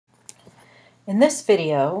In this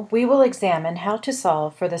video, we will examine how to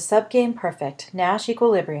solve for the subgame perfect Nash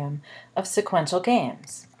equilibrium of sequential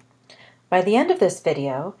games. By the end of this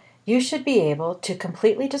video, you should be able to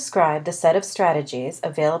completely describe the set of strategies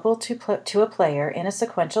available to a player in a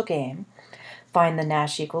sequential game, find the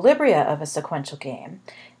Nash equilibria of a sequential game,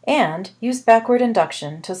 and use backward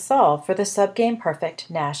induction to solve for the subgame perfect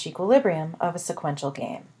Nash equilibrium of a sequential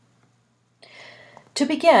game. To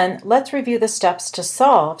begin, let's review the steps to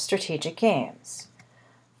solve strategic games.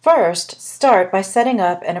 First, start by setting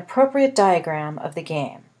up an appropriate diagram of the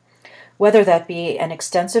game, whether that be an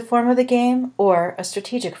extensive form of the game or a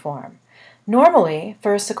strategic form. Normally,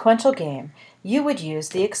 for a sequential game, you would use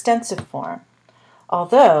the extensive form,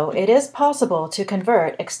 although it is possible to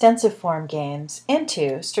convert extensive form games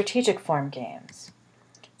into strategic form games.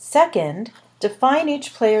 Second, define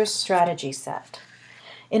each player's strategy set.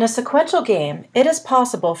 In a sequential game, it is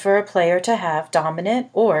possible for a player to have dominant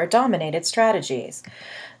or dominated strategies.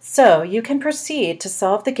 So you can proceed to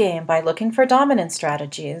solve the game by looking for dominant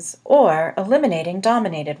strategies or eliminating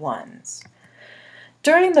dominated ones.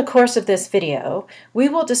 During the course of this video, we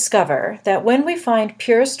will discover that when we find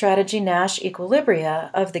pure strategy Nash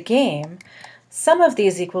equilibria of the game, some of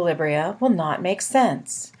these equilibria will not make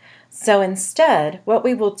sense. So instead, what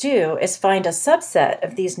we will do is find a subset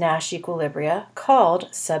of these Nash equilibria called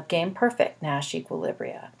subgame perfect Nash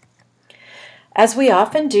equilibria. As we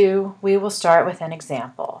often do, we will start with an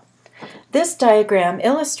example. This diagram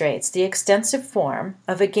illustrates the extensive form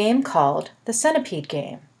of a game called the centipede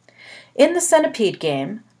game. In the centipede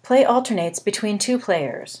game, play alternates between two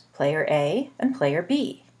players, player A and player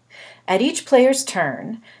B. At each player's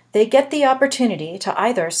turn, they get the opportunity to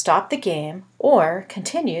either stop the game or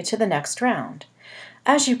continue to the next round.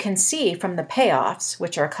 As you can see from the payoffs,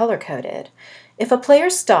 which are color-coded, if a player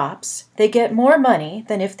stops, they get more money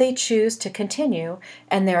than if they choose to continue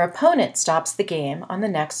and their opponent stops the game on the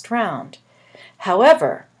next round.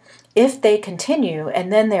 However, if they continue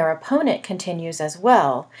and then their opponent continues as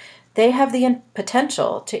well, they have the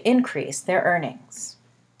potential to increase their earnings.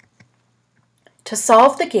 To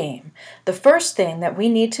solve the game, the first thing that we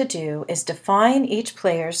need to do is define each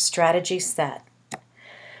player's strategy set.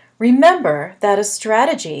 Remember that a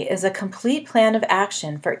strategy is a complete plan of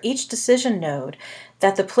action for each decision node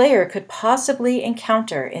that the player could possibly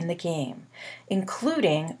encounter in the game,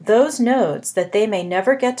 including those nodes that they may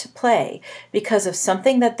never get to play because of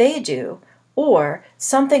something that they do or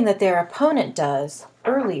something that their opponent does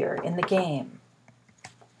earlier in the game.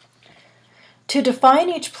 To define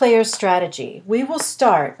each player's strategy, we will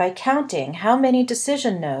start by counting how many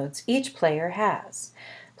decision nodes each player has.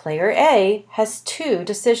 Player A has 2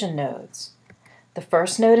 decision nodes, the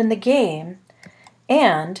first node in the game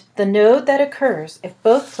and the node that occurs if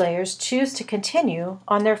both players choose to continue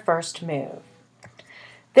on their first move.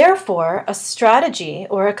 Therefore, a strategy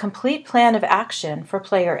or a complete plan of action for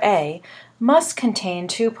player A must contain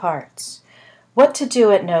 2 parts: what to do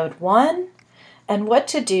at node 1 and what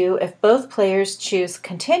to do if both players choose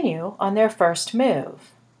continue on their first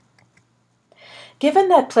move. Given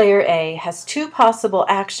that player A has 2 possible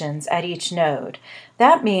actions at each node,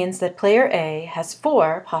 that means that player A has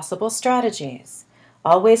 4 possible strategies.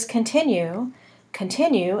 Always continue,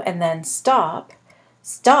 continue and then stop,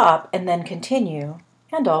 stop and then continue,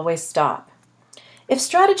 and always stop. If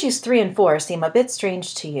strategies 3 and 4 seem a bit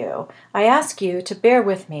strange to you, I ask you to bear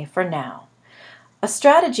with me for now. A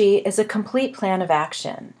strategy is a complete plan of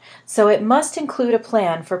action, so it must include a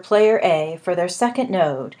plan for player A for their second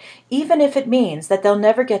node, even if it means that they'll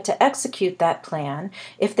never get to execute that plan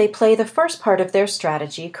if they play the first part of their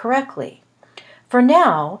strategy correctly. For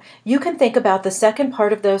now, you can think about the second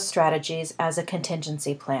part of those strategies as a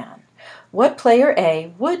contingency plan. What player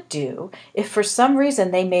A would do if for some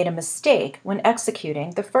reason they made a mistake when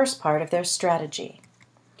executing the first part of their strategy.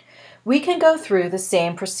 We can go through the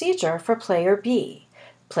same procedure for player B.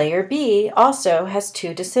 Player B also has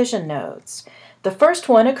 2 decision nodes. The first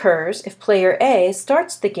one occurs if player A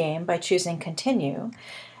starts the game by choosing continue,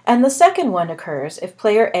 and the second one occurs if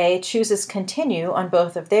player A chooses continue on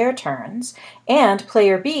both of their turns, and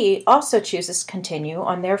player B also chooses continue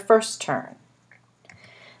on their first turn.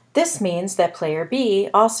 This means that player B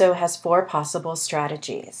also has 4 possible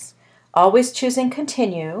strategies: always choosing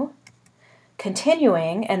continue,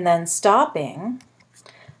 continuing and then stopping,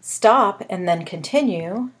 stop and then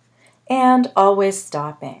continue, and always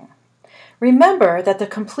stopping. Remember that the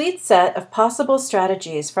complete set of possible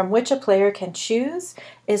strategies from which a player can choose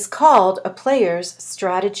is called a player's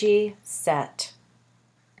strategy set.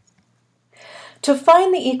 To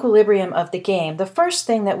find the equilibrium of the game, the first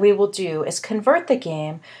thing that we will do is convert the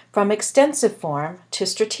game from extensive form to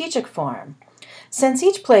strategic form. Since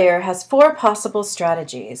each player has 4 possible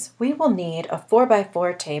strategies, we will need a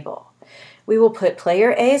 4x4 table. We will put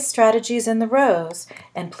player A's strategies in the rows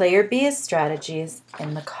and player B's strategies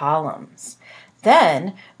in the columns.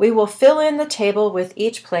 Then we will fill in the table with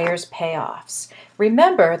each player's payoffs.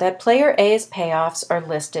 Remember that player A's payoffs are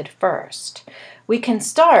listed first. We can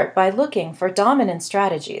start by looking for dominant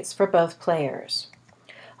strategies for both players.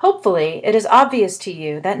 Hopefully, it is obvious to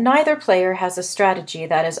you that neither player has a strategy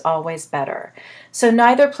that is always better, so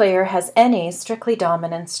neither player has any strictly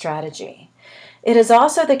dominant strategy. It is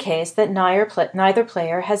also the case that neither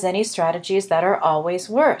player has any strategies that are always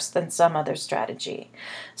worse than some other strategy,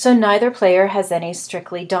 so neither player has any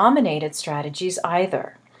strictly dominated strategies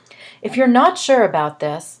either. If you're not sure about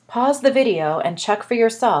this, pause the video and check for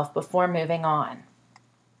yourself before moving on.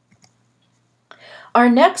 Our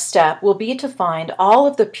next step will be to find all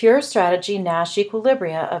of the pure strategy Nash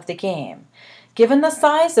equilibria of the game. Given the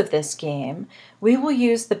size of this game, we will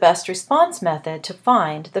use the best response method to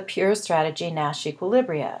find the pure strategy Nash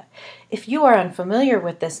equilibria. If you are unfamiliar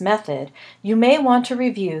with this method, you may want to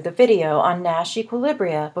review the video on Nash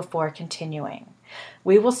equilibria before continuing.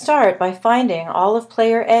 We will start by finding all of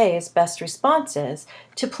player A's best responses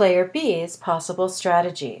to player B's possible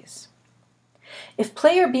strategies. If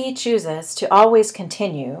player B chooses to always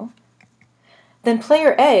continue, then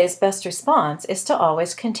player A's best response is to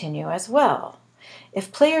always continue as well.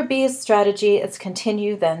 If player B's strategy is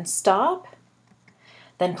continue then stop,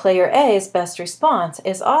 then player A's best response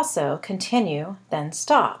is also continue then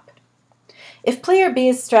stop. If player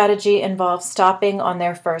B's strategy involves stopping on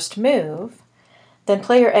their first move, then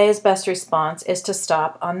player A's best response is to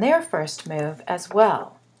stop on their first move as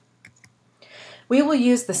well. We will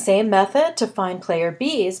use the same method to find player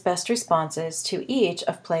B's best responses to each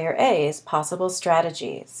of player A's possible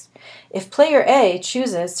strategies. If player A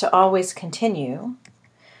chooses to always continue,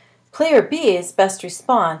 player B's best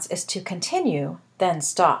response is to continue, then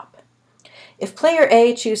stop. If player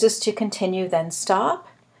A chooses to continue, then stop,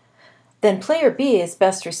 then player B's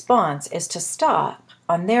best response is to stop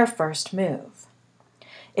on their first move.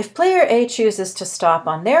 If player A chooses to stop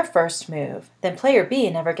on their first move, then player B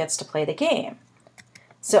never gets to play the game.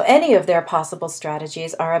 So any of their possible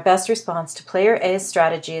strategies are a best response to player A's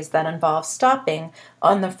strategies that involve stopping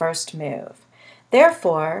on the first move.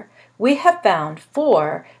 Therefore, we have found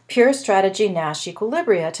 4 pure strategy Nash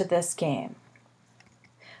equilibria to this game.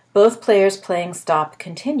 Both players playing stop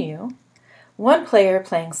continue, one player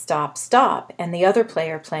playing stop stop and the other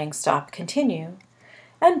player playing stop continue,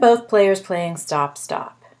 and both players playing stop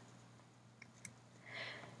stop.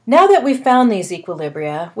 Now that we've found these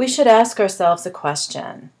equilibria, we should ask ourselves a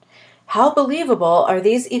question. How believable are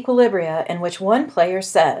these equilibria in which one player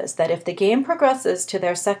says that if the game progresses to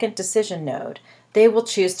their second decision node, they will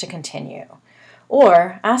choose to continue?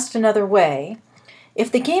 Or, asked another way,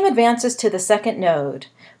 if the game advances to the second node,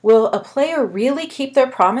 will a player really keep their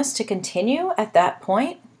promise to continue at that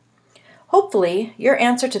point? Hopefully, your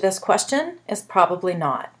answer to this question is probably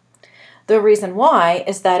not. The reason why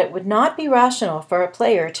is that it would not be rational for a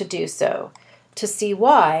player to do so. To see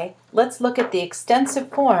why, let's look at the extensive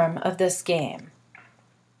form of this game.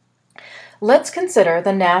 Let's consider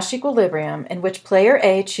the Nash equilibrium in which player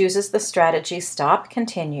A chooses the strategy stop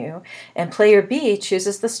continue and player B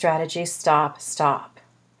chooses the strategy stop stop.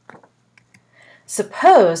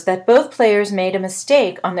 Suppose that both players made a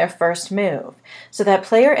mistake on their first move, so that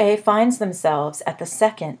player A finds themselves at the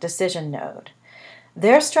second decision node.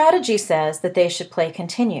 Their strategy says that they should play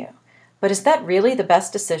continue, but is that really the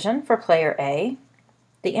best decision for player A?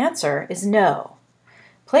 The answer is no.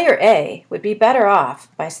 Player A would be better off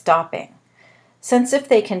by stopping, since if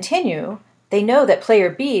they continue, they know that player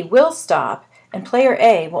B will stop and player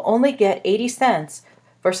A will only get 80 cents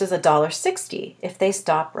versus $1.60 if they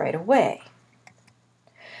stop right away.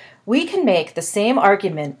 We can make the same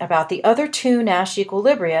argument about the other 2 Nash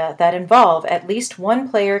equilibria that involve at least one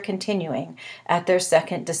player continuing at their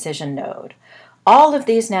second decision node. All of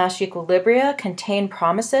these Nash equilibria contain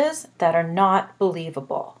promises that are not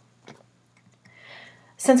believable.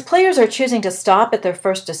 Since players are choosing to stop at their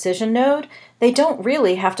first decision node, they don't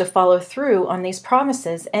really have to follow through on these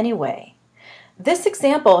promises anyway. This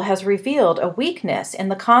example has revealed a weakness in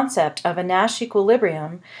the concept of a Nash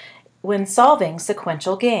equilibrium when solving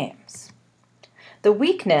sequential games. The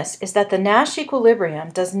weakness is that the Nash equilibrium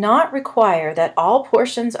does not require that all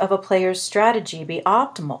portions of a player's strategy be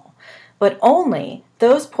optimal, but only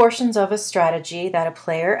those portions of a strategy that a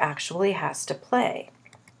player actually has to play.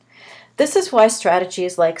 This is why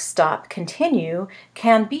strategies like stop, continue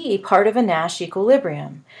can be part of a Nash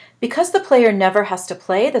equilibrium. Because the player never has to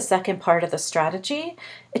play the second part of the strategy,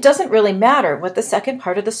 it doesn't really matter what the second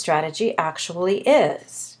part of the strategy actually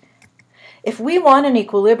is. If we want an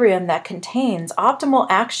equilibrium that contains optimal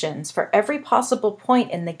actions for every possible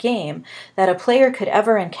point in the game that a player could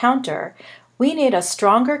ever encounter, we need a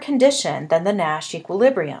stronger condition than the Nash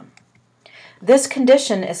equilibrium. This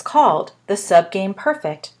condition is called the subgame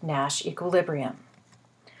perfect Nash equilibrium.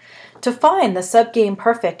 To find the subgame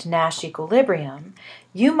perfect Nash equilibrium,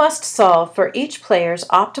 you must solve for each player's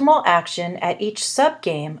optimal action at each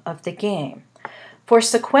subgame of the game. For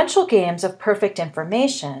sequential games of perfect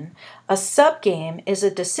information, a subgame is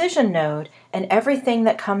a decision node and everything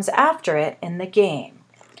that comes after it in the game.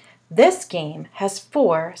 This game has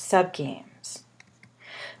 4 subgames.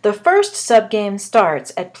 The first subgame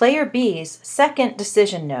starts at player B's second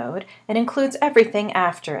decision node and includes everything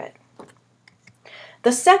after it.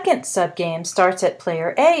 The second subgame starts at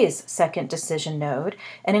player A's second decision node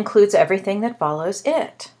and includes everything that follows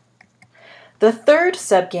it. The third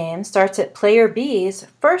subgame starts at player B's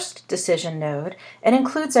first decision node and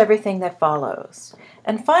includes everything that follows.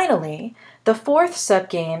 And finally, the fourth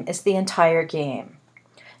subgame is the entire game.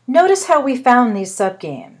 Notice how we found these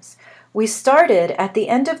subgames. We started at the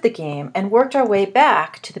end of the game and worked our way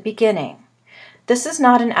back to the beginning. This is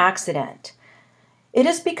not an accident. It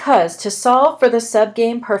is because to solve for the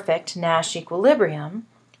subgame perfect Nash equilibrium,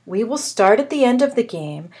 we will start at the end of the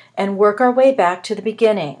game and work our way back to the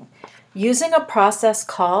beginning, using a process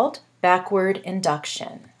called backward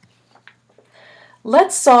induction.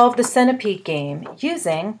 Let's solve the centipede game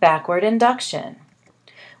using backward induction.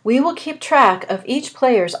 We will keep track of each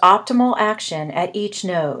player's optimal action at each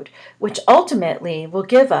node, which ultimately will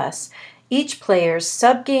give us each player's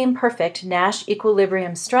subgame perfect Nash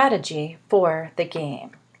equilibrium strategy for the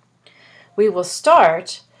game. We will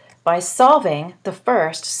start by solving the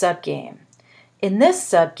first subgame. In this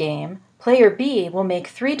subgame, player B will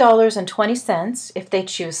make $3.20 if they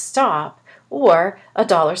choose stop, or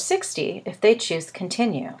 $1.60 if they choose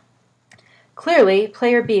continue. Clearly,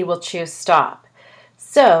 player B will choose stop.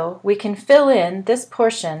 So we can fill in this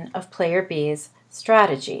portion of player B's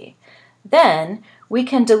strategy. Then we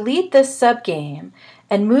can delete this subgame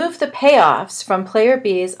and move the payoffs from player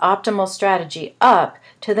B's optimal strategy up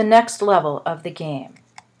to the next level of the game.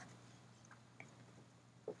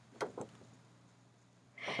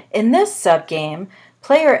 In this subgame,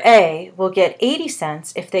 player A will get 80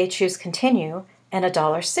 cents if they choose continue and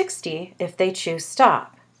 $1.60 if they choose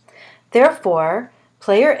stop. Therefore,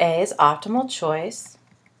 player A's optimal choice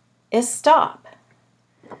is stop.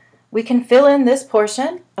 We can fill in this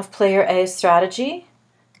portion of player A's strategy,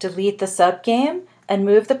 delete the subgame, and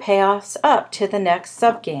move the payoffs up to the next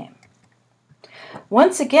subgame.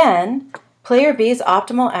 Once again, player B's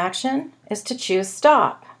optimal action is to choose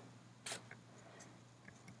stop.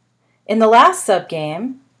 In the last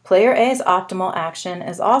subgame, player A's optimal action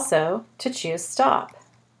is also to choose stop.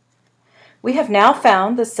 We have now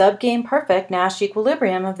found the subgame perfect Nash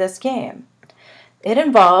equilibrium of this game. It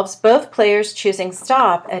involves both players choosing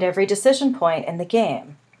stop at every decision point in the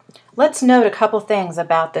game. Let's note a couple things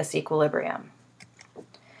about this equilibrium.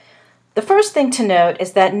 The first thing to note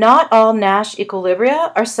is that not all Nash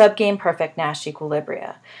equilibria are subgame perfect Nash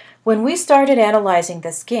equilibria. When we started analyzing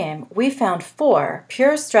this game, we found 4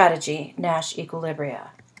 pure strategy Nash equilibria.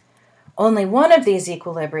 Only one of these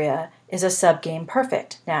equilibria is a subgame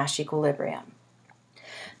perfect Nash equilibrium.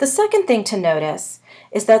 The second thing to notice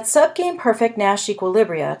is that subgame perfect Nash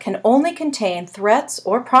equilibria can only contain threats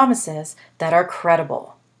or promises that are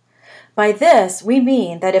credible. By this, we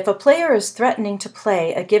mean that if a player is threatening to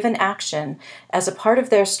play a given action as a part of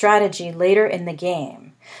their strategy later in the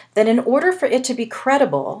game, then in order for it to be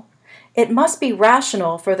credible, it must be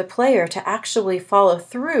rational for the player to actually follow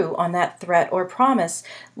through on that threat or promise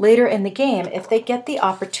later in the game if they get the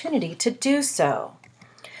opportunity to do so.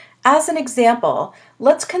 As an example,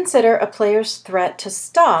 let's consider a player's threat to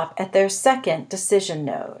stop at their second decision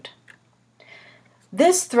node.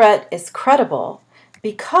 This threat is credible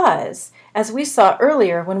because, as we saw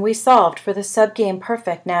earlier when we solved for the subgame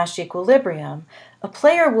perfect Nash equilibrium, a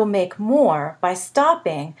player will make more by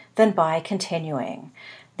stopping than by continuing.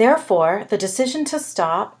 Therefore, the decision to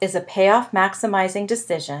stop is a payoff maximizing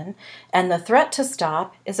decision, and the threat to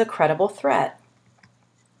stop is a credible threat.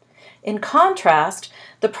 In contrast,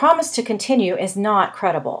 the promise to continue is not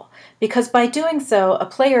credible, because by doing so, a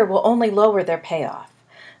player will only lower their payoff.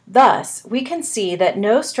 Thus, we can see that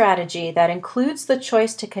no strategy that includes the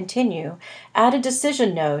choice to continue at a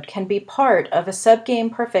decision node can be part of a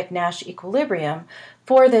subgame perfect Nash equilibrium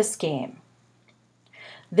for this game.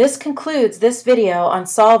 This concludes this video on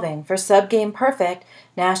solving for subgame perfect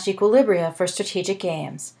Nash equilibria for strategic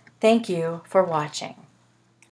games. Thank you for watching.